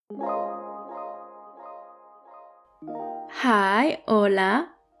Hi, hola,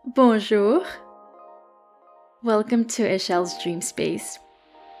 bonjour. Welcome to Echelle's Dream Space.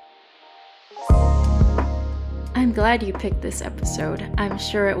 I'm glad you picked this episode. I'm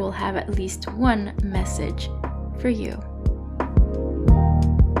sure it will have at least one message for you.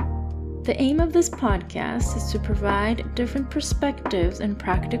 The aim of this podcast is to provide different perspectives and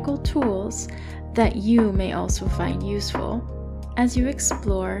practical tools that you may also find useful as you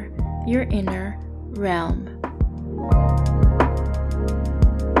explore your inner realm.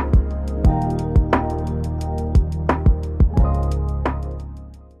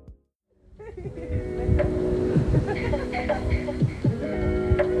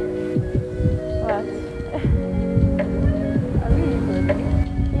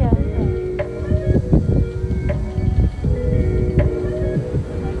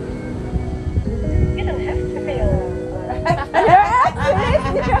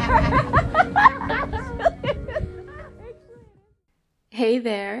 Hey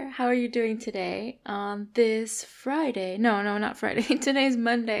there, how are you doing today on this Friday? No, not Friday. Today's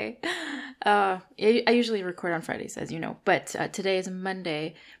Monday. I usually record on Fridays, as you know, but today is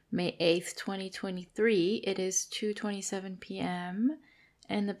Monday, May 8th, 2023. It is 2:27 p.m.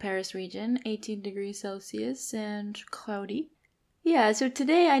 in the Paris region, 18 degrees Celsius and cloudy. Yeah, so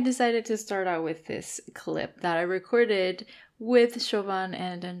today I decided to start out with this clip that I recorded with Siobhan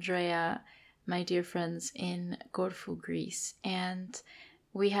and Andrea, my dear friends in Corfu, Greece, and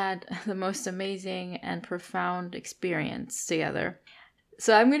we had the most amazing and profound experience together.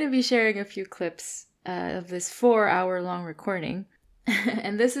 So I'm going to be sharing a few clips of this 4-hour-long recording,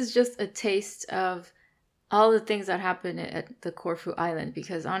 and this is just a taste of all the things that happened at the Corfu Island,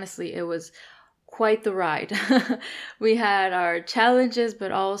 because honestly, it was quite the ride. We had our challenges,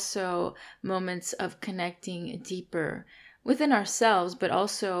 but also moments of connecting deeper within ourselves, but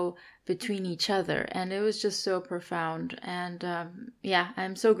also between each other. And it was just so profound. And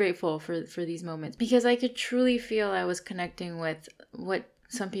I'm so grateful for these moments, because I could truly feel I was connecting with what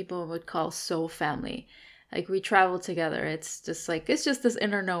some people would call soul family. Like, we travel together. It's just this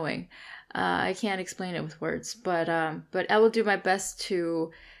inner knowing. I can't explain it with words, but I will do my best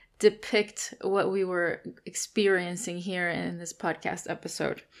to depict what we were experiencing here in this podcast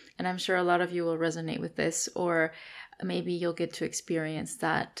episode. And I'm sure a lot of you will resonate with this, or maybe you'll get to experience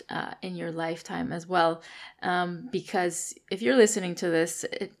that in your lifetime as well. Because if you're listening to this,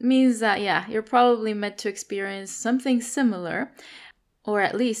 it means that, you're probably meant to experience something similar, or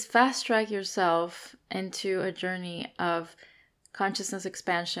at least fast track yourself into a journey of consciousness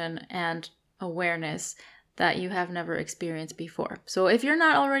expansion and awareness that you have never experienced before. So if you're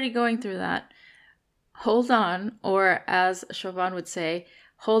not already going through that, hold on, or as Siobhan would say,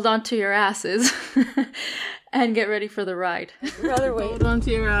 hold on to your asses and get ready for the ride. Rather wait. Hold on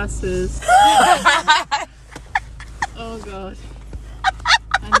to your asses. Oh God.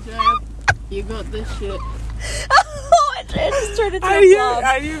 Andrea, you got this shit. Andrea just turned into a vlog.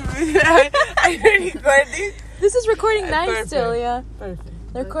 Are you recording? This is recording 9 Perfect. still, yeah. Perfect.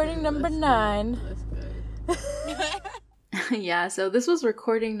 Recording number 9. Yeah, so this was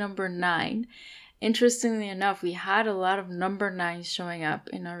recording number 9. Interestingly enough, we had a lot of number 9s showing up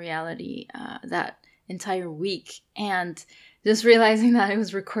in our reality that entire week. And just realizing that I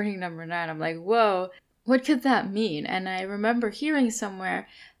was recording number 9, I'm like, whoa, what could that mean? And I remember hearing somewhere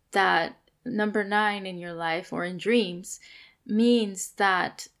that number 9 in your life or in dreams means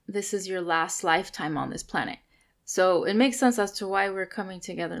that this is your last lifetime on this planet. So it makes sense as to why we're coming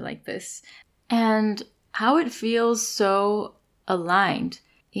together like this. And how it feels so aligned.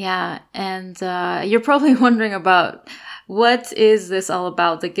 Yeah, and you're probably wondering about what is this all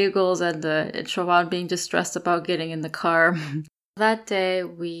about, the giggles and the Siobhan being distressed about getting in the car. That day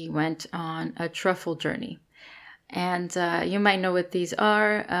we went on a truffle journey. And you might know what these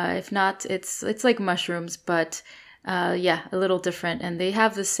are. If not, it's like mushrooms, but a little different. And they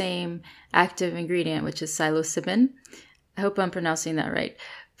have the same active ingredient, which is psilocybin. I hope I'm pronouncing that right.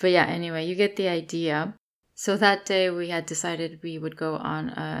 But anyway, you get the idea. So that day we had decided we would go on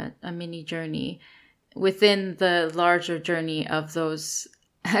a mini journey within the larger journey of those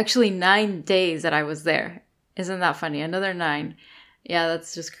actually 9 days that I was there. Isn't that funny? Another 9. Yeah,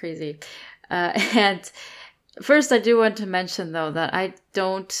 that's just crazy. And first, I do want to mention, though, that I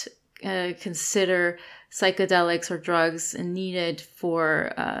don't consider psychedelics or drugs needed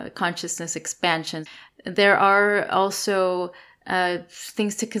for consciousness expansion. There are also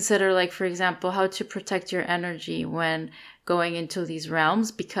things to consider, like, for example, how to protect your energy when going into these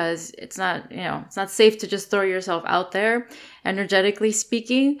realms, because it's not, it's not safe to just throw yourself out there, energetically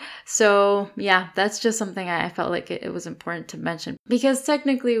speaking. So yeah, that's just something I felt like it was important to mention, because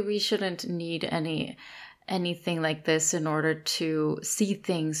technically we shouldn't need anything like this in order to see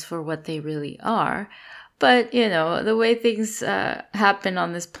things for what they really are. But, the way things happen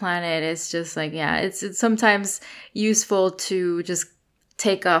on this planet is just like, yeah, it's sometimes useful to just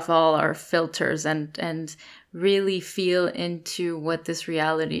take off all our filters and really feel into what this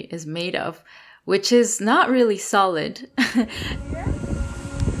reality is made of, which is not really solid.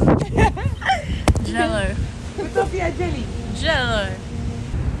 Jello. Utopia jelly. Jello.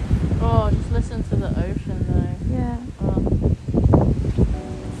 Oh, just listen to the ocean though. Yeah. Oh.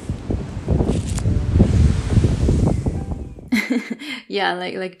 Yeah,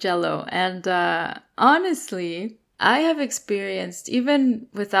 like Jello. And honestly, I have experienced, even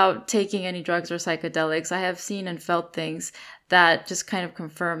without taking any drugs or psychedelics, I have seen and felt things that just kind of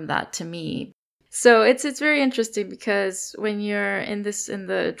confirm that to me. So it's very interesting, because when you're in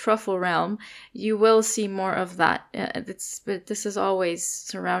the truffle realm, you will see more of that. But this is always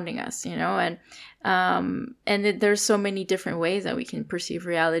surrounding us, and there's so many different ways that we can perceive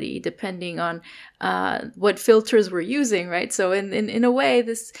reality depending on what filters we're using, right? So in a way,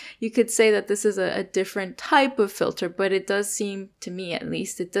 you could say that this is a different type of filter, but it does seem, to me at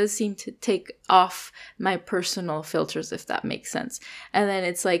least, it does seem to take off my personal filters, if that makes sense. And then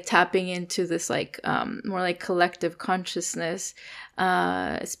it's like tapping into this more like collective consciousness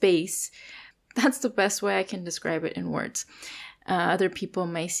space. That's the best way I can describe it in words. Other people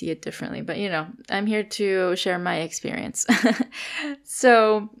may see it differently, but I'm here to share my experience.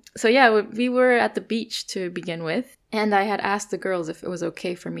 So yeah, we were at the beach to begin with, and I had asked the girls if it was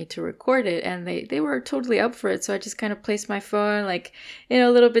okay for me to record it, and they were totally up for it. So I just kind of placed my phone a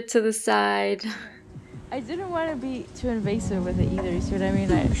little bit to the side. I didn't want to be too invasive with it either. You see what I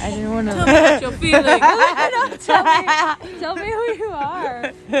mean? I didn't want to. Tell me what you're feeling. Tell me who you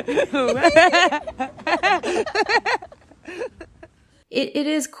are. It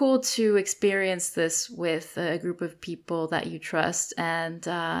is cool to experience this with a group of people that you trust, and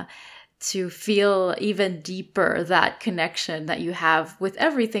to feel even deeper that connection that you have with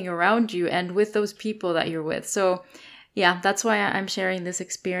everything around you and with those people that you're with. So yeah, that's why I'm sharing this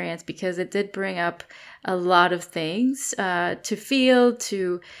experience, because it did bring up a lot of things to feel,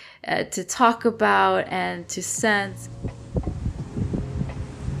 to talk about, and to sense.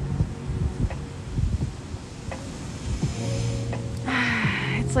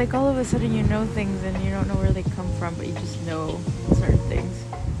 It's like all of a sudden you know things and you don't know where they come from, but you just know certain things.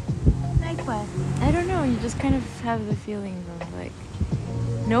 Like what? I don't know. You just kind of have the feeling of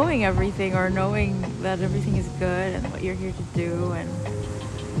knowing everything, or knowing that everything is good and what you're here to do, and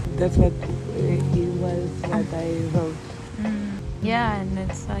that's what I wrote. Yeah, and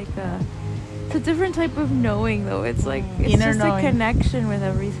it's it's a different type of knowing, though. It's it's Inner just knowing. a connection with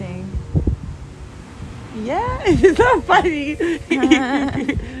everything. Yeah, it's so funny.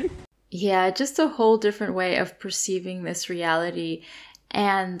 Yeah, just a whole different way of perceiving this reality,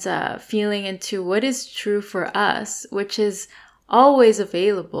 and feeling into what is true for us, which is always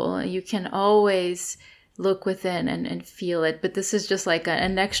available. You can always look within and feel it, but this is just like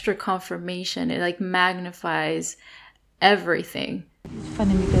an extra confirmation. It magnifies everything. It's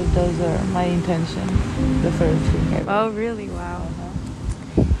funny because those are my intention. The first thing I Oh, really? Wow.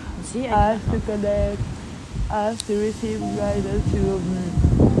 See, us to connect, us to receive guidance, to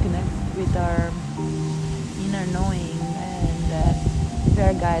connect with our inner knowing, and we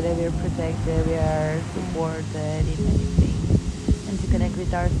are guided, we are protected, we are supported in many things, and to connect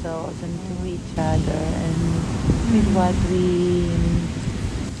with ourselves and to each other, and with what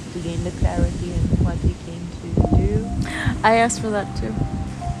to gain the clarity and what we came to do. I asked for that too.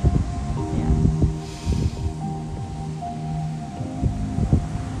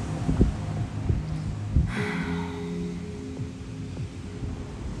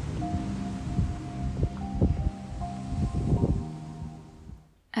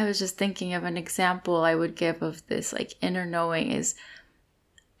 I was just thinking of an example I would give of this inner knowing is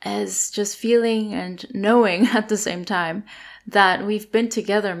as just feeling and knowing at the same time that we've been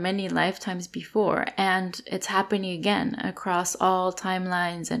together many lifetimes before, and it's happening again across all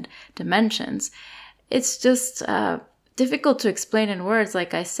timelines and dimensions. It's just difficult to explain in words.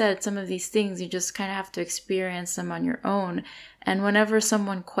 Like I said, some of these things you just kind of have to experience them on your own, and whenever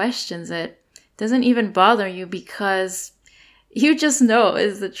someone questions it, it doesn't even bother you, because you just know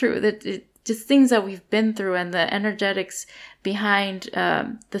is the truth. Just things that we've been through, and the energetics behind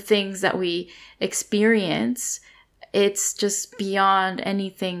the things that we experience it's just beyond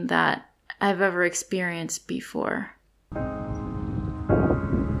anything that I've ever experienced before.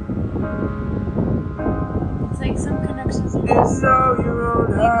 It's like some connections are just, they go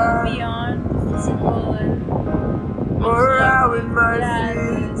beyond the physical and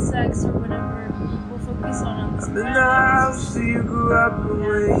the sex or whatever we'll focus on this planet.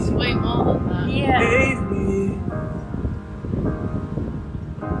 It's way more than that. Yeah.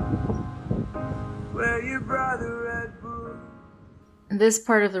 This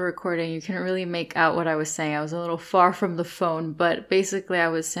part of the recording, you couldn't really make out what I was saying. I was a little far from the phone, but basically I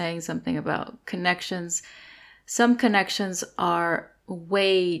was saying something about connections. Some connections are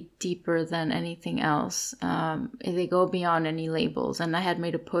way deeper than anything else. They go beyond any labels. And I had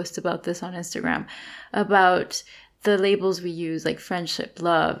made a post about this on Instagram, about the labels we use, like friendship,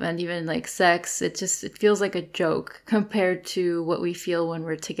 love, and even like sex. It feels like a joke compared to what we feel when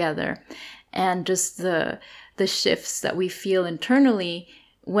we're together. And just the shifts that we feel internally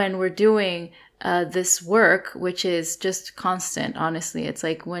when we're doing this work, which is just constant, honestly. It's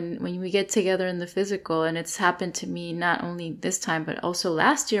like when we get together in the physical, and it's happened to me not only this time, but also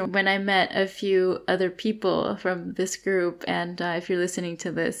last year when I met a few other people from this group. And if you're listening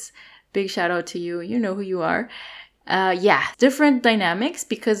to this, big shout out to you. You know who you are. Different dynamics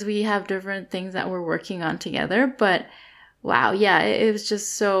because we have different things that we're working on together. But wow, yeah, it was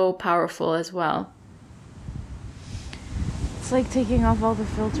just so powerful as well. It's like taking off all the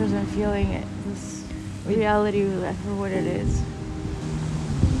filters and feeling it, this reality for what it is.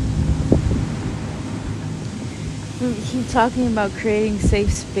 We keep talking about creating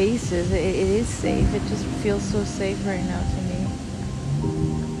safe spaces. It is safe. It just feels so safe right now to me.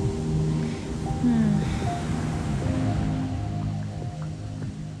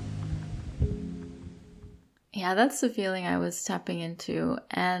 Yeah, that's the feeling I was tapping into.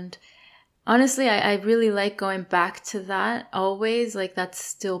 And honestly, I really like going back to that always, like that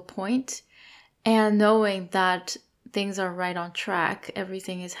still point, and knowing that things are right on track.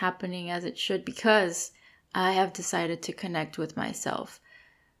 Everything is happening as it should because I have decided to connect with myself.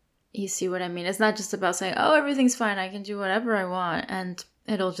 You see what I mean? It's not just about saying, oh, everything's fine, I can do whatever I want and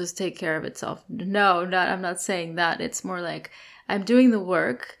it'll just take care of itself. No, I'm not saying that. It's more like I'm doing the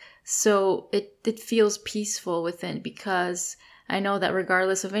work. So it feels peaceful within because I know that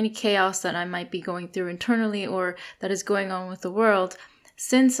regardless of any chaos that I might be going through internally or that is going on with the world,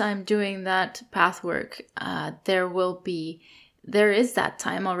 since I'm doing that path work, there is that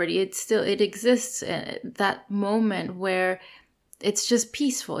time already. It exists, that moment where it's just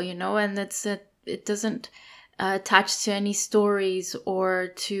peaceful, and it doesn't attach to any stories or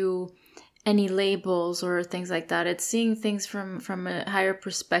to any labels or things like that. It's seeing things from a higher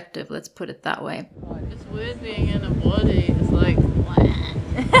perspective, let's put it that way. It's weird being in a body. It's like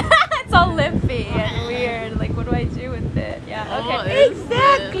it's all limpy and weird. Like, what do I do with it? Yeah, okay.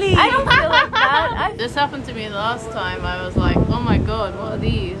 Exactly. Weird. I don't feel like that. This happened to me last time. I was like, oh my god, what are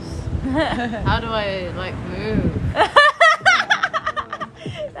these? How do I move?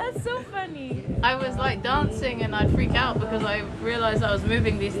 That's so funny. I was like dancing and I'd freak out because I realized I was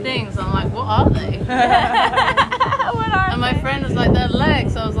moving these things. I'm like, what are they? What are And my friend was like, they're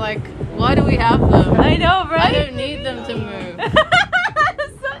legs. I was like, why do we have them? I know, right? I don't need them to move.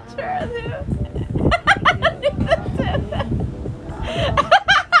 That's so true.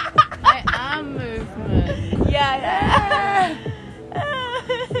 I am movement. Yeah.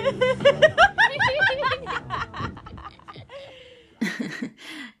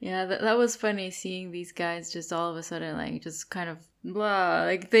 Yeah, that was funny seeing these guys just all of a sudden just kind of blah,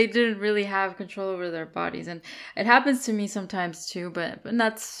 like they didn't really have control over their bodies. And it happens to me sometimes too, but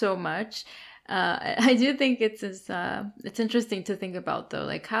not so much. I do think it's interesting to think about though,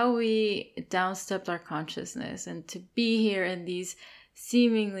 like how we downstepped our consciousness and to be here in these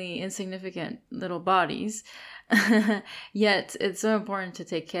seemingly insignificant little bodies. Yet it's so important to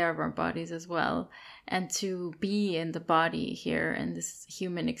take care of our bodies as well and to be in the body here in this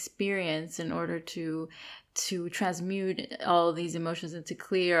human experience in order to transmute all these emotions and to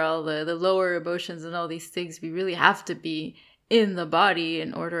clear all the lower emotions and all these things. We really have to be in the body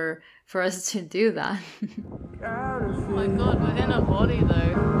in order for us to do that. Oh my god, we're in a body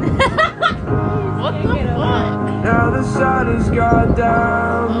though. What the fuck? Now the sun has gone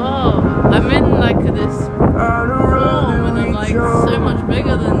down. Oh, I'm in this form and I'm like so much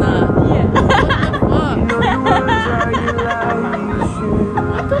bigger than that. Yeah. What the fuck?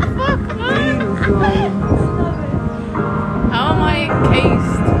 What the fuck, man? How am I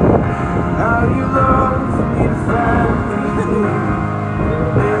encased? How you long for me to find me.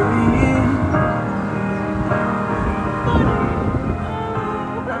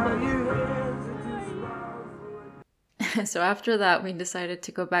 after that, we decided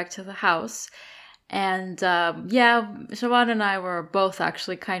to go back to the house. And yeah, Siobhan and I were both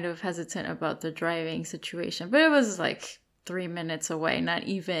actually kind of hesitant about the driving situation, but it was like 3 minutes away, not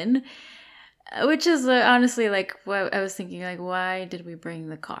even. Which is honestly like what I was thinking, like, why did we bring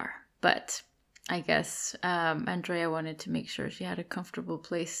the car? But I guess Andrea wanted to make sure she had a comfortable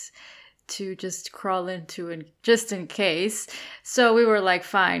place to just crawl into, and just in case. So we were like,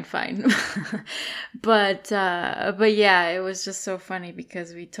 fine. But yeah, it was just so funny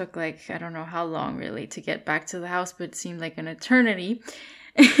because we took like, I don't know how long really to get back to the house, but it seemed like an eternity.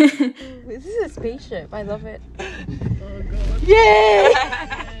 This is a spaceship. I love it. Oh god. Yay!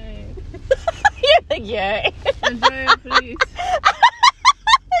 Yay. You're like, yay. Andrea, please.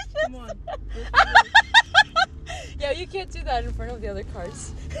 Come on. Yeah, you can't do that in front of the other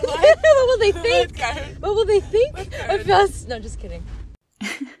cars. What will they think? What will they think of us? No, just kidding.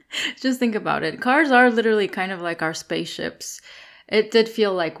 Just think about it. Cars are literally kind of like our spaceships. It did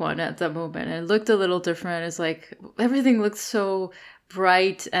feel like one at the moment. It looked a little different. It's like everything looked so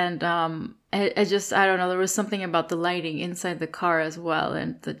bright, and I don't know, there was something about the lighting inside the car as well,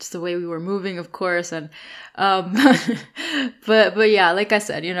 and just the way we were moving, of course. And but yeah, like I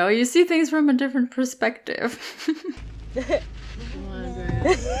said, you know, you see things from a different perspective. Come on,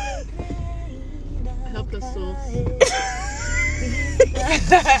 Andrea. Help us, Sauce.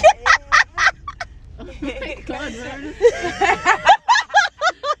 Oh my god, Meredith.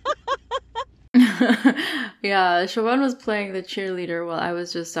 Yeah, Siobhan was playing the cheerleader while I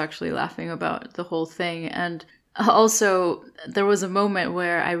was just actually laughing about the whole thing. And also, there was a moment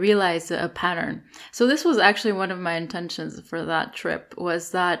where I realized a pattern. So this was actually one of my intentions for that trip, was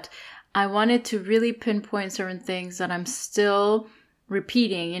that I wanted to really pinpoint certain things that I'm still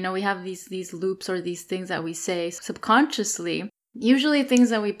repeating. You know, we have these loops or these things that we say subconsciously, usually things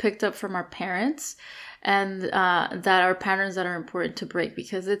that we picked up from our parents, and that are patterns that are important to break,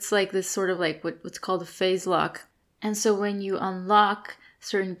 because it's like this sort of like what's called a phase lock. And so when you unlock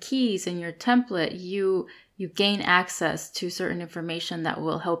certain keys in your template, you gain access to certain information that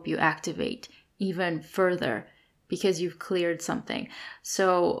will help you activate even further, because you've cleared something.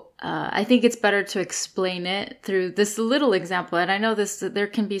 So I think it's better to explain it through this little example. And I know there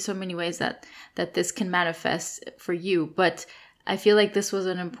can be so many ways that this can manifest for you, but I feel like this was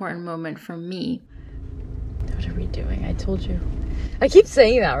an important moment for me. What are we doing? I told you. I keep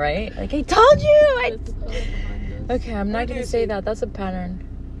saying that, right? Like, I told you! There's a car behind us. Okay, I'm not gonna say that. That's a pattern.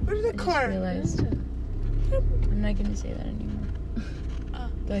 Where's the I just car? realized. I'm not gonna say that anymore.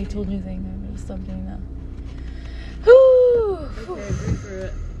 The I told you thing, I'm gonna stop doing that. Whew. Okay, breathe through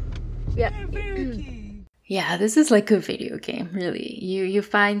it. Yeah. Yeah, this is like a video game, really. You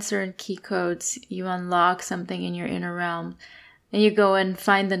find certain key codes, you unlock something in your inner realm, and you go and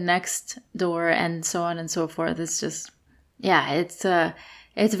find the next door, and so on and so forth. It's just, yeah, it's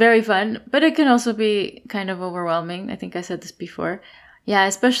very fun, but it can also be kind of overwhelming. I think I said this before. Yeah,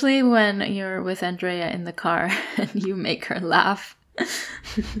 especially when you're with Andrea in the car and you make her laugh. I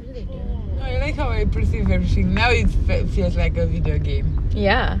like how I perceive everything. Now it feels like a video game.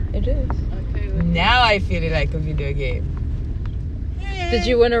 Yeah, it is. Okay, Now I feel it like a video game. Did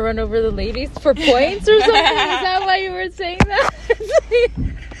you want to run over the ladies for points or something? Is that why you were saying that?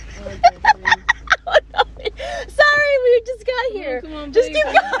 Oh, no. Sorry, we just got here. Come on, Just babe.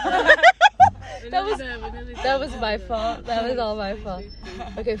 keep going. That was my fault. That was all my fault.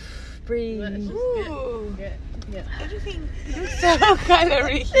 Okay, breathe. Yeah. Everything looks so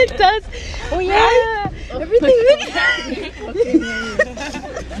colory. It does. Oh yeah. Everything.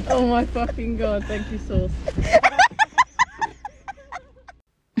 Oh my fucking god, thank you, Sauce.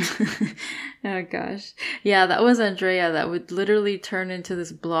 Oh gosh. Yeah, that was Andrea that would literally turn into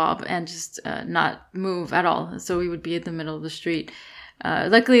this blob and just not move at all. So we would be in the middle of the street.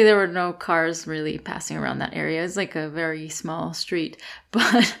 Luckily, there were no cars really passing around that area. It's like a very small street.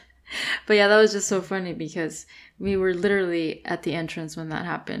 But yeah, that was just so funny because we were literally at the entrance when that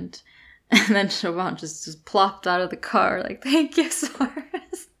happened. And then Siobhan just plopped out of the car like, thank you,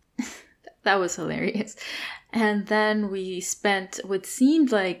 Soros. That was hilarious. And then we spent what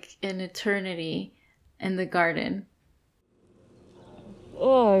seemed like an eternity in the garden.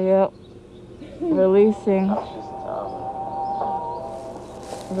 Oh yeah. Releasing.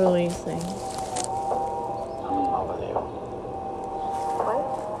 Releasing.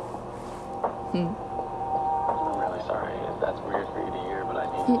 I'm really sorry if that's weird for you to hear, but I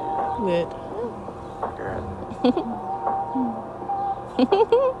need you Weird. to hear it.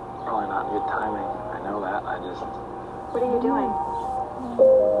 Probably not good timing. I know that. I just... What are you doing?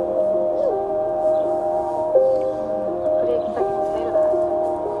 What do you expect me to say to that?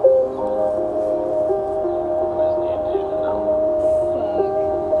 I just need you to know.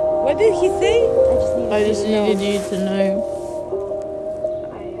 What did he say? I just needed you to know.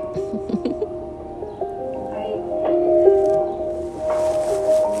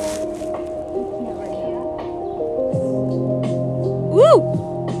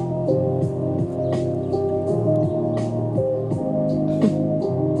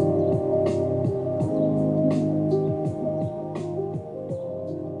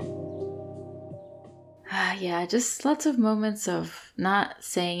 Yeah, just lots of moments of not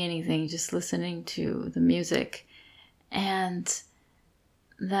saying anything, just listening to the music. And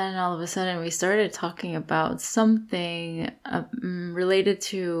then all of a sudden we started talking about something related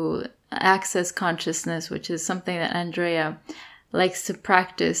to access consciousness, which is something that Andrea likes to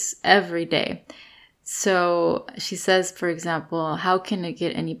practice every day. So she says, for example, how can it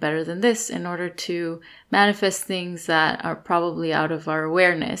get any better than this in order to manifest things that are probably out of our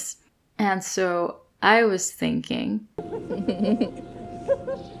awareness? And so I was thinking, How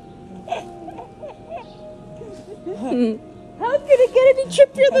could it get any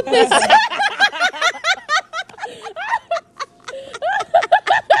trippier than this?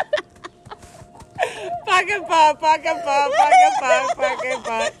 Pocket pot, pocket pot, pocket pot, pocket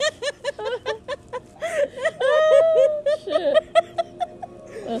pot. Shit.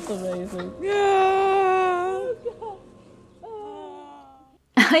 That's amazing.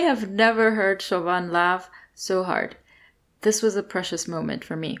 I have never heard Chauvin laugh so hard. This was a precious moment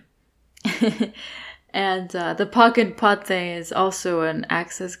for me. And the pocket pot thing is also an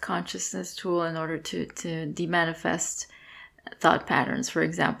access consciousness tool in order to demanifest thought patterns, for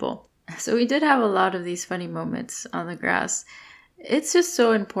example. So we did have a lot of these funny moments on the grass. It's just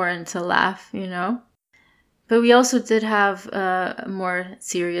so important to laugh, you know? But we also did have more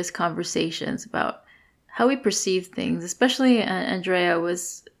serious conversations about how we perceive things. Especially Andrea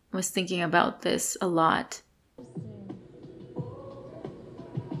was thinking about this a lot.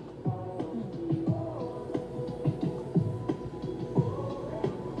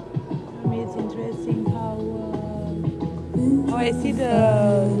 It's interesting how I see the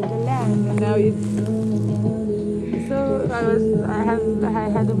land, and now it's so I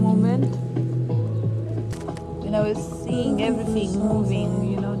had a moment when I was seeing everything moving,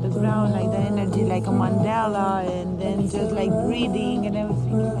 you know, the ground, like the energy, like a mandala, and then just like breathing, and I was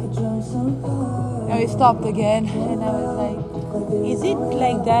thinking like, now it stopped again, and I was like, is it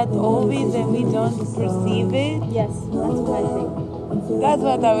like that always and we don't perceive it? Yes, that's what I think. That's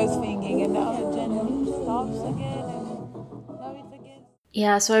what I was thinking, and now it generally stops again, and now it's again.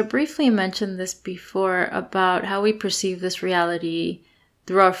 Yeah, so I briefly mentioned this before about how we perceive this reality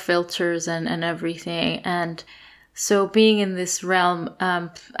through our filters and everything. And so being in this realm,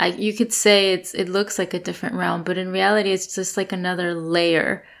 you could say it looks like a different realm, but in reality, it's just like another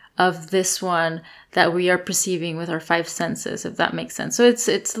layer of this one that we are perceiving with our five senses, if that makes sense. So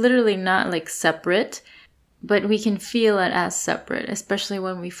it's literally not like separate, but we can feel it as separate, especially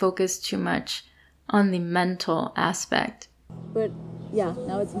when we focus too much on the mental aspect. But yeah,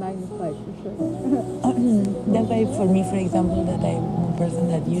 now it's magnified for sure. That's why for me, for example, that I'm a person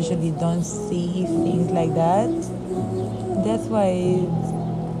that usually don't see things like that. That's why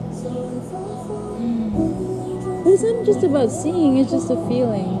But it's not just about seeing, it's just a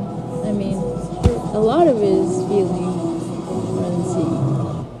feeling. I mean, a lot of it is feeling more than seeing.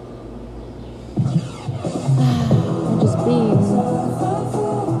 Or just being.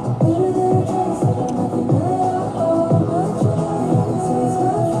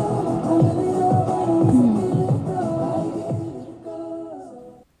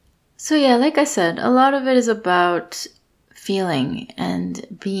 So yeah, like I said, a lot of it is about feeling and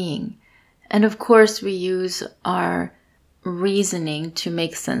being. And of course, we use our reasoning to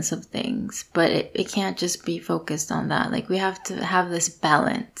make sense of things, but it can't just be focused on that. Like, we have to have this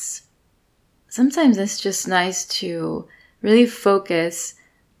balance. Sometimes it's just nice to really focus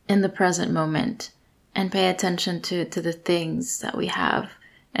in the present moment and pay attention to the things that we have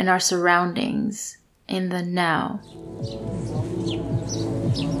and our surroundings in the now.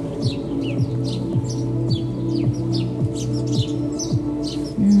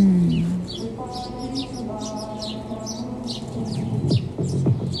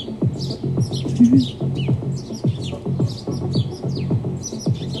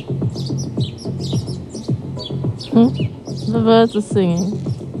 The birds are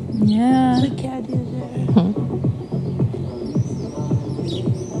singing. Yeah. the cat is there.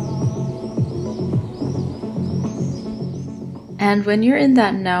 And when you're in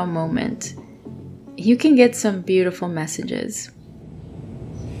that now moment, you can get some beautiful messages.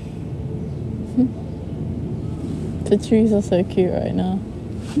 The trees are so cute right now.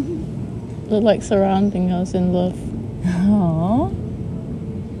 They're like surrounding us in love. Aww.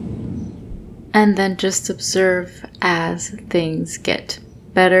 and then just observe as things get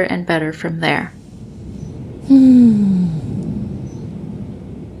better and better from there.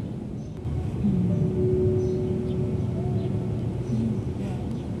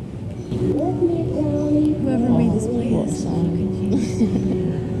 Whoever made this playlist.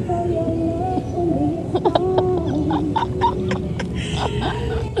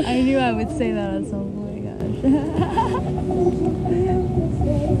 I knew I would say that at some point, gosh.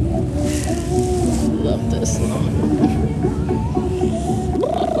 Love this song.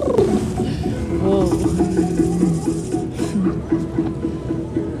 Whoa.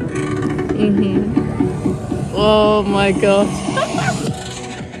 Oh my god.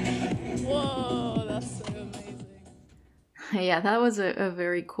 Whoa, that's so amazing. Yeah, that was a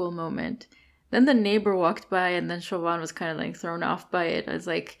very cool moment. Then the neighbor walked by, and then Siobhan was kind of like thrown off by it. It was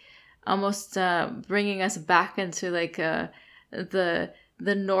like almost bringing us back into like the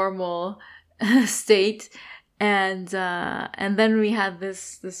normal state. And then we had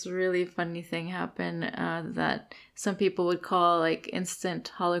this really funny thing happen that some people would call like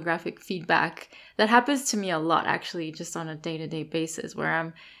instant holographic feedback. That happens to me a lot, actually, just on a day-to-day basis, where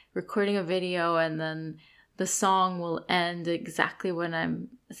I'm recording a video and then the song will end exactly when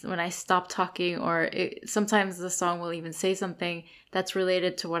I stop talking, or sometimes the song will even say something that's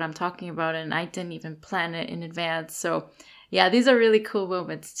related to what I'm talking about, and I didn't even plan it in advance. So yeah, these are really cool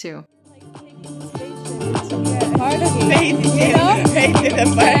moments too. Part of faith, you know? Faith in the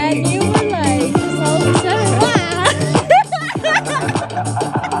fight. And you were like, just all of a sudden, I love it.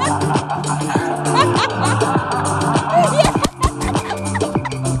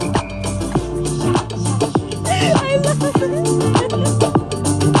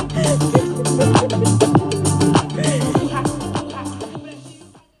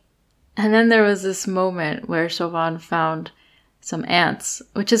 And then there was this moment where Siobhan found some ants,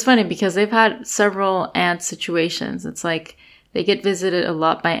 which is funny because they've had several ant situations. It's like they get visited a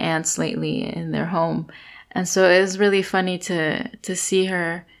lot by ants lately in their home. And so it was really funny to see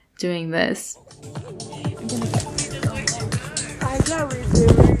her doing this.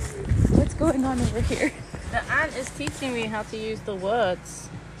 What's going on over here? The ant is teaching me how to use the words,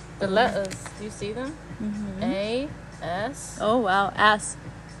 the letters. Do you see them? A, S. Oh wow, ass.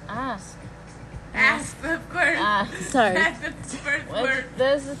 Ask. Ask, of course. Sorry. That's the first word.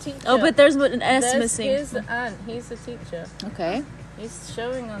 There's the teacher. Oh, but there's an S missing. Here's the ant. He's the teacher. Okay. He's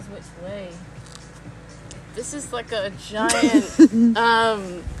showing us which way. This is like a giant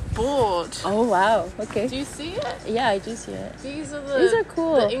board. Oh wow. Okay. Do you see it? Yeah, I do see it. These are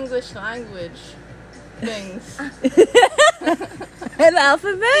cool. The English language things. And the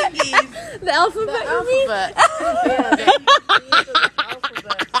alphabet? The alphabet, The you mean? alphabet. Yeah, these are the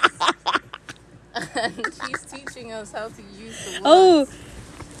alphabets. And she's teaching us how to use the words. Oh.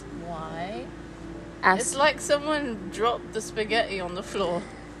 Why? Ass. It's like someone dropped the spaghetti on the floor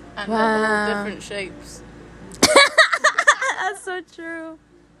and Wow. they're all different shapes. That's so true.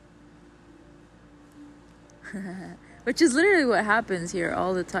 Which is literally what happens here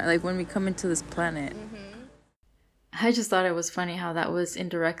all the time, like when we come into this planet. I just thought it was funny how that was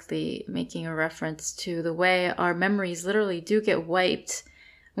indirectly making a reference to the way our memories literally do get wiped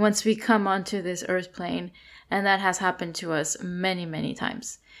once we come onto this earth plane, and that has happened to us many, many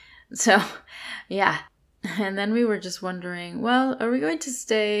times. So, yeah. And then we were just wondering, well, are we going to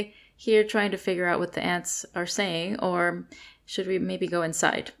stay here trying to figure out what the ants are saying, or should we maybe go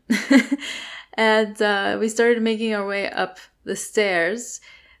inside? And we started making our way up the stairs,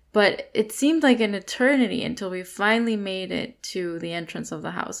 but it seemed like an eternity until we finally made it to the entrance of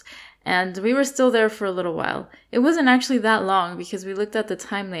the house. And we were still there for a little while. It wasn't actually that long because we looked at the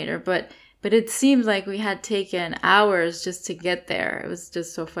time later, but it seemed like we had taken hours just to get there. It was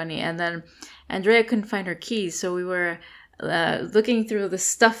just so funny. And then Andrea couldn't find her keys, so we were looking through the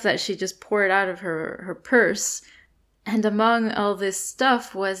stuff that she just poured out of her purse. And among all this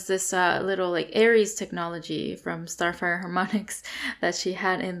stuff was this little like Aries technology from Starfire Harmonics that she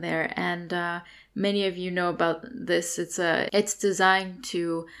had in there. And many of you know about this. It's designed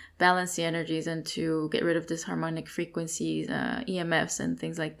to balance the energies and to get rid of disharmonic frequencies, EMFs and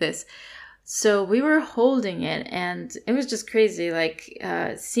things like this. So we were holding it, and it was just crazy, like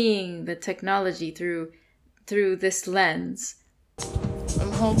seeing the technology through this lens.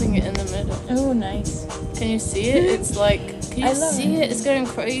 I'm holding it in the middle. Oh, nice. Can you see it? It's like, can you I love see it? It's going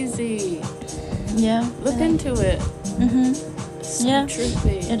crazy. Yeah. Look into it. Mm-hmm. It's so Yeah.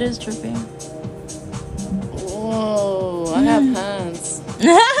 trippy. It is trippy. Whoa, I have hands.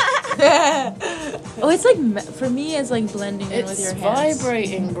 Oh, it's like, for me, it's like blending in with your It's hands.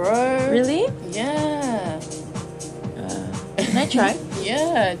 vibrating, bro. Really? Yeah. Can I try? Yeah.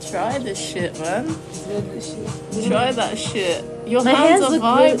 Yeah, try this shit, man. Try that shit. Your My hands are look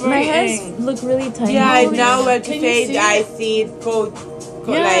vibrating. my hands look really tiny. Yeah, Holy now shit. when Can you you say see it, I it? see it go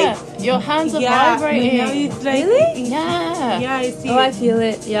Yeah, like. your hands are Yeah, vibrating. now it's like. Really? Yeah. Yeah, I see Oh, I it. feel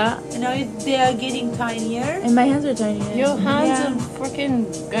it. Yeah. Now they are getting tinier. And my hands are tiny. Your hands Yeah. are freaking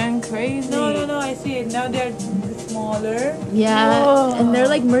going crazy. No, I see it. Now they're smaller. Yeah. Whoa. And they're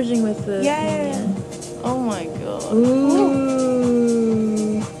like merging with the. Yeah. Oh my god.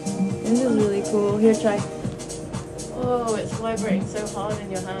 Ooh. This is really cool. Here, try. Oh, it's vibrating so hard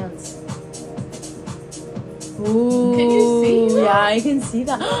in your hands. Ooh. Can you see that? Yeah, I can see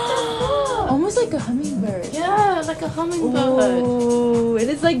that. Almost like a hummingbird. Yeah, like a hummingbird. Ooh. And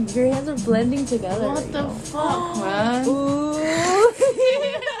it's like your hands are blending together. What you the know? fuck, man?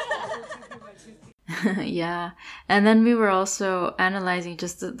 Yeah. And then we were also analyzing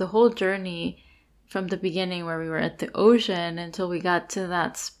just the whole journey from the beginning where we were at the ocean until we got to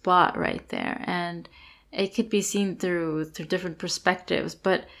that spot right there. And it could be seen through different perspectives,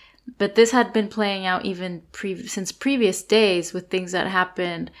 but this had been playing out even since previous days with things that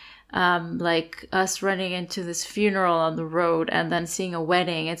happened, like us running into this funeral on the road and then seeing a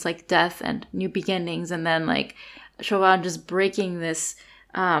wedding. It's like death and new beginnings, and then like Siobhan just breaking this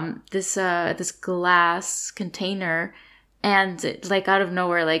glass container, and like out of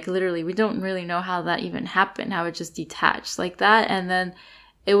nowhere, like literally we don't really know how that even happened, how it just detached like that. And then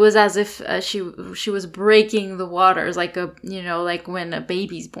it was as if she was breaking the waters, like like when a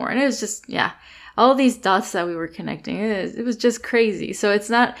baby's born. It was just, yeah, all these dots that we were connecting. It was just crazy. So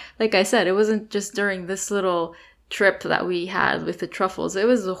it's not, like I said, it wasn't just during this little trip that we had with the truffles. It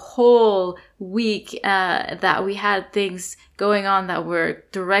was a whole week that we had things going on that were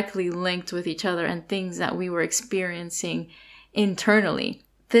directly linked with each other and things that we were experiencing internally.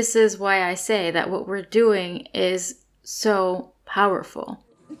 This is why I say that what we're doing is so powerful.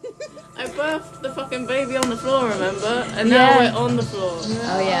 I birthed the fucking baby on the floor, remember? And now we're on the floor.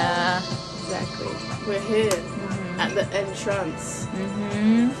 Oh yeah, exactly. We're here at the entrance.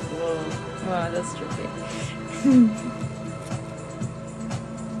 Whoa. Wow, that's trippy.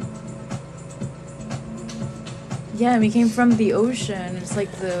 Yeah, we came from the ocean. It's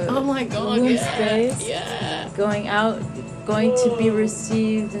like the Oh my god, balloon yeah. space Yeah. going to be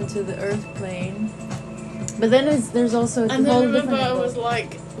received into the earth plane. But then there's also And the whole then remember different I was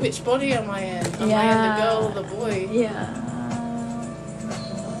like, which body am I in? Am I in the girl or the boy? Yeah.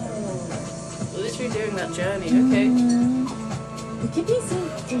 We're literally doing that journey, okay? It can be seen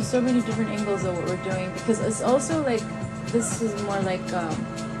through so many different angles of what we're doing, because it's also like, this is more like a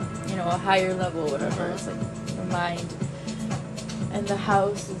higher level, whatever. It's like the mind, and the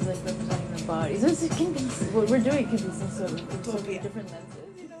house is like representing the body. So it can be, what we're doing can be seen so many different lenses.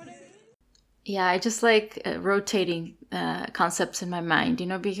 You know what I mean? Yeah, I just like rotating concepts in my mind,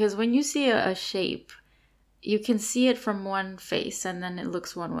 because when you see a shape, you can see it from one face and then it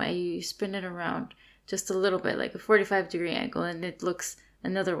looks one way. You spin it around just a little bit, like a 45-degree angle, and it looks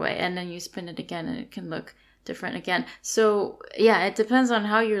another way. And then you spin it again and it can look different again. So yeah, it depends on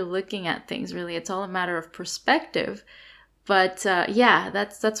how you're looking at things, really. It's all a matter of perspective. But yeah,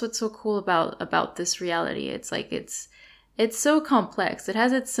 that's what's so cool about this reality. It's like it's so complex. It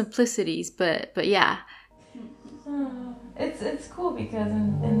has its simplicities, but yeah. It's cool because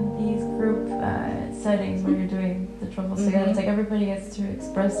in these group settings where you're doing the truffles together, it's like everybody gets to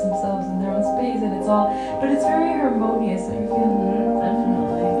express themselves in their own space, and but it's very harmonious. So you feel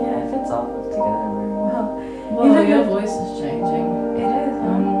Definitely. yeah, it fits all together very well. Well, your voice is changing. It is.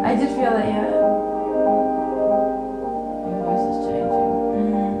 I did feel that, yeah. Your voice is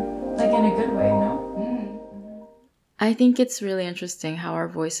changing. Like in a good way, no? I think it's really interesting how our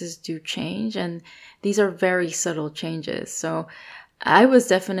voices do change, and these are very subtle changes. So I was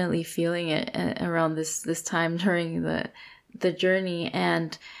definitely feeling it around this time during the journey,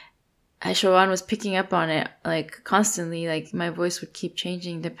 and Siobhan was picking up on it like constantly. Like my voice would keep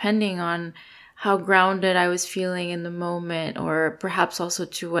changing depending on how grounded I was feeling in the moment, or perhaps also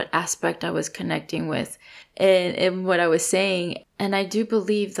to what aspect I was connecting with in what I was saying. And I do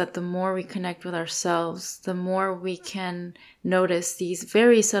believe that the more we connect with ourselves, the more we can notice these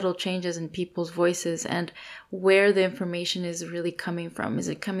very subtle changes in people's voices and where the information is really coming from. Is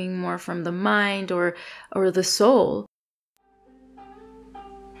it coming more from the mind or the soul?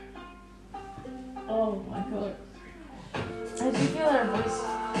 Oh my god. I do feel our voice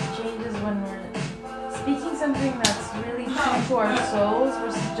changes when we're speaking something that's really true to our souls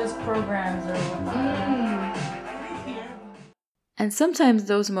versus just programs or whatnot. And sometimes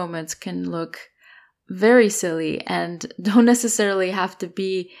those moments can look very silly and don't necessarily have to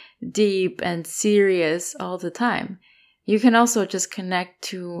be deep and serious all the time. You can also just connect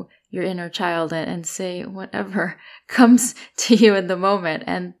to your inner child and say whatever comes to you in the moment.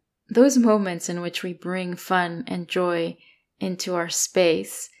 And those moments in which we bring fun and joy into our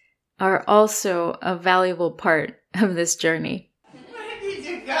space are also a valuable part of this journey. Where did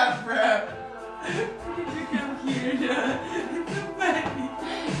you come from? Where did you come here? It's so funny.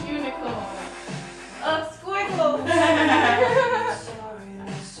 Unicorn. A squiggle.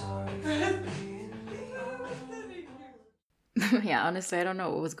 Yeah, honestly, I don't know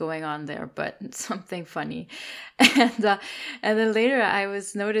what was going on there, but something funny. And then later I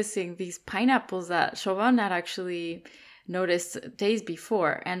was noticing these pineapples that Chauvin had actually noticed days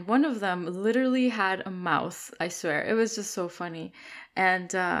before. And one of them literally had a mouth, I swear. It was just so funny.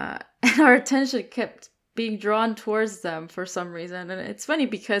 And our attention kept being drawn towards them for some reason. And it's funny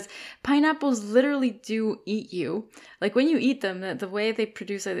because pineapples literally do eat you. Like when you eat them, the way they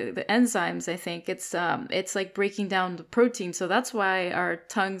produce the enzymes, I think it's like breaking down the protein. So that's why our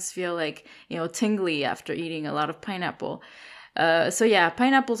tongues feel like, tingly after eating a lot of pineapple. So yeah,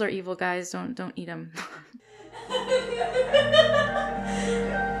 pineapples are evil, guys. Don't eat them. I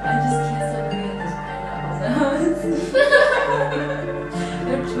just can't stop looking at those pineapples now.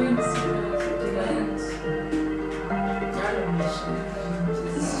 They're twins, They're on a mission.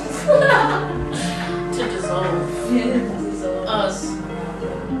 To dissolve. Yeah, this is all. Us.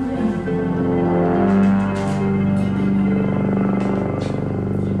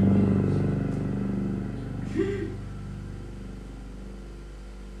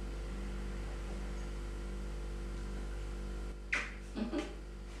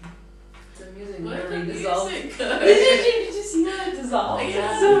 The music Where really did the dissolves. music go? Did you see how it dissolves?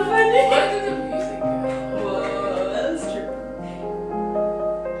 Yeah. It's so funny. Where did the music go? Whoa, that's true.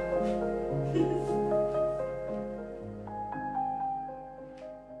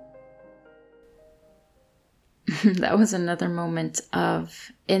 That was another moment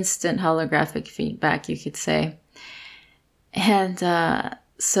of instant holographic feedback, you could say. And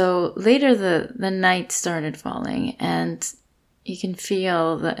so later the night started falling, and you can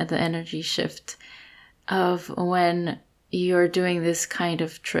feel the energy shift of when you're doing this kind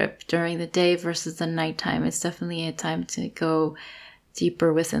of trip during the day versus the nighttime. It's definitely a time to go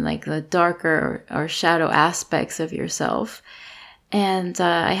deeper within like the darker or shadow aspects of yourself. And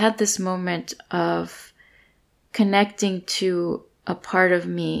I had this moment of connecting to a part of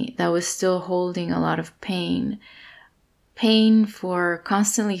me that was still holding a lot of pain for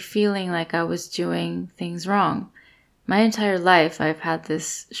constantly feeling like I was doing things wrong. My entire life, I've had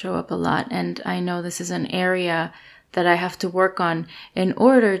this show up a lot, and I know this is an area that I have to work on in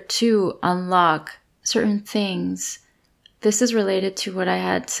order to unlock certain things. This is related to what I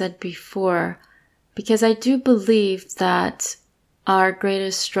had said before, because I do believe that our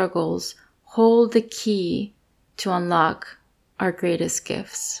greatest struggles hold the key to unlock our greatest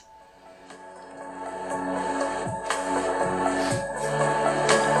gifts.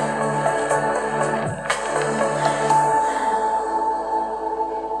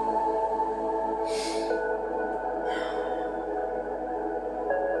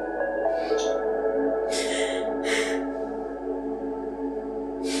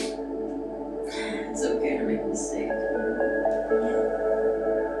 It's okay to make mistakes.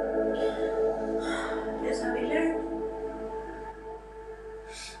 Just have you learn.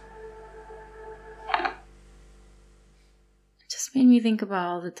 Just made me think about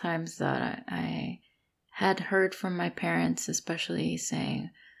all the times that I had heard from my parents, especially saying,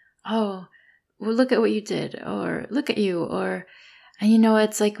 "Oh, well, look at what you did," or "Look at you," or, and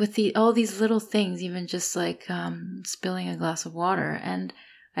it's like with all these little things, even just like spilling a glass of water. And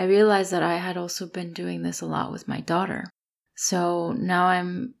I realized that I had also been doing this a lot with my daughter. So now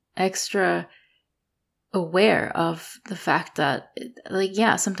I'm extra aware of the fact that,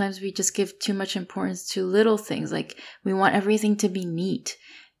 sometimes we just give too much importance to little things. Like we want everything to be neat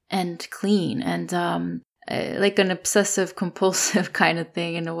and clean and like an obsessive compulsive kind of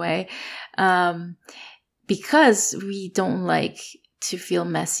thing in a way, because we don't like to feel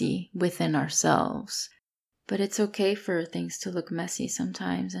messy within ourselves. But it's okay for things to look messy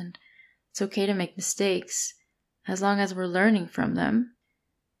sometimes, and it's okay to make mistakes as long as we're learning from them.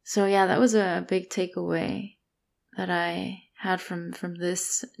 So yeah, that was a big takeaway that I had from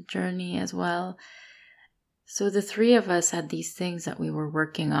this journey as well. So the three of us had these things that we were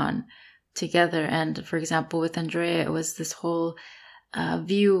working on together. And for example, with Andrea, it was this whole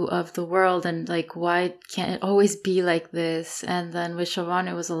view of the world and like, why can't it always be like this? And then with Chauvin,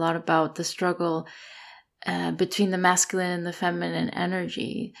 it was a lot about the struggle between the masculine and the feminine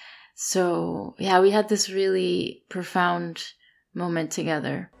energy. So yeah, we had this really profound moment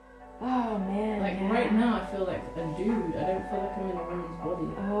together. Oh man. Like yeah. right now, I feel like a dude. I don't feel like I'm in a woman's body.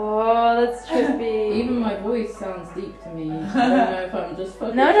 Oh, that's trippy. Even my voice sounds deep to me. I don't know if I'm just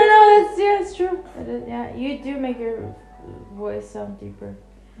fucking. No, that's it's true. Yeah, you do make your voice sound deeper.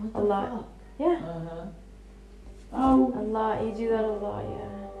 What the A lot. fuck? Yeah, Oh, a lot. You do that a lot. Yeah.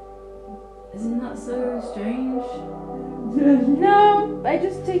 isn't that so strange? No, I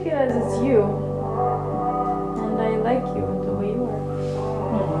just take it as it's you, and I like you the way you are.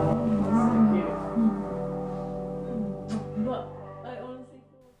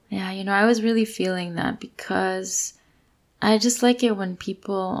 Yeah, I was really feeling that because I just like it when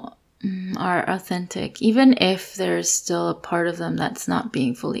people are authentic, even if there's still a part of them that's not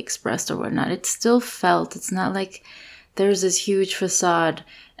being fully expressed or whatnot. It's still felt. It's not like there's this huge facade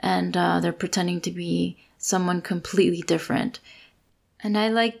and they're pretending to be someone completely different. And I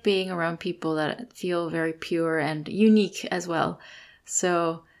like being around people that feel very pure and unique as well.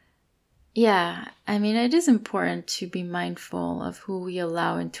 So yeah, I mean, it is important to be mindful of who we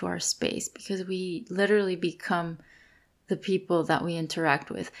allow into our space because we literally become the people that we interact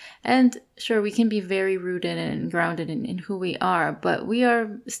with. And sure, we can be very rooted and grounded in who we are, but we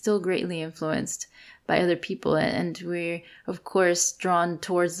are still greatly influenced by other people. And we're, of course, drawn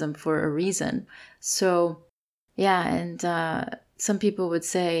towards them for a reason. So yeah, and some people would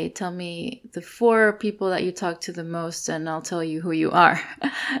say, tell me the 4 people that you talk to the most and I'll tell you who you are,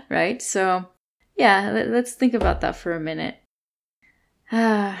 right? So yeah, let's think about that for a minute.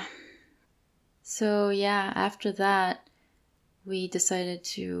 So yeah, after that, we decided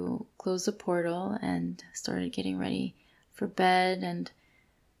to close the portal and started getting ready for bed. And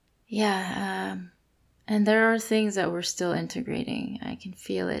yeah, and there are things that we're still integrating. I can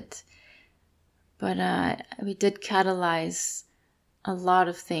feel it. But we did catalyze a lot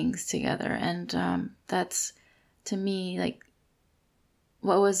of things together. And that's, to me, like,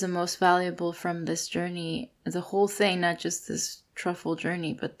 what was the most valuable from this journey, the whole thing, not just this truffle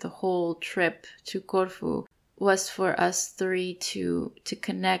journey, but the whole trip to Corfu, was for us 3 to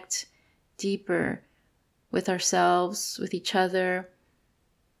connect deeper with ourselves, with each other,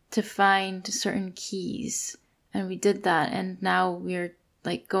 to find certain keys. And we did that. And now we're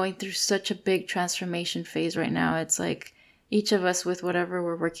like going through such a big transformation phase right now. It's like each of us with whatever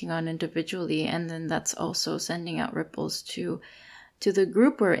we're working on individually. And then that's also sending out ripples to the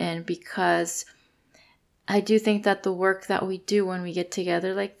group we're in, because I do think that the work that we do when we get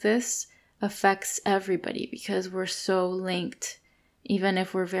together like this affects everybody because we're so linked, even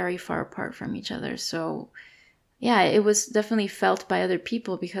if we're very far apart from each other. So yeah, it was definitely felt by other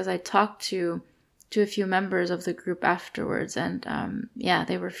people because I talked to a few members of the group afterwards, and yeah,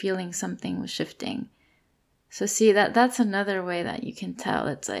 they were feeling something was shifting. So see, that's another way that you can tell.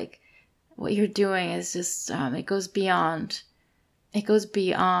 It's like what you're doing is just it goes beyond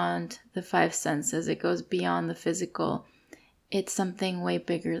the 5 senses. It goes beyond the physical. It's something way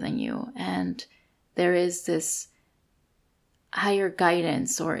bigger than you. And there is this higher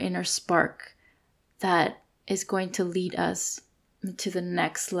guidance or inner spark that is going to lead us to the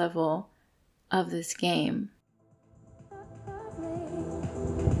next level of this game.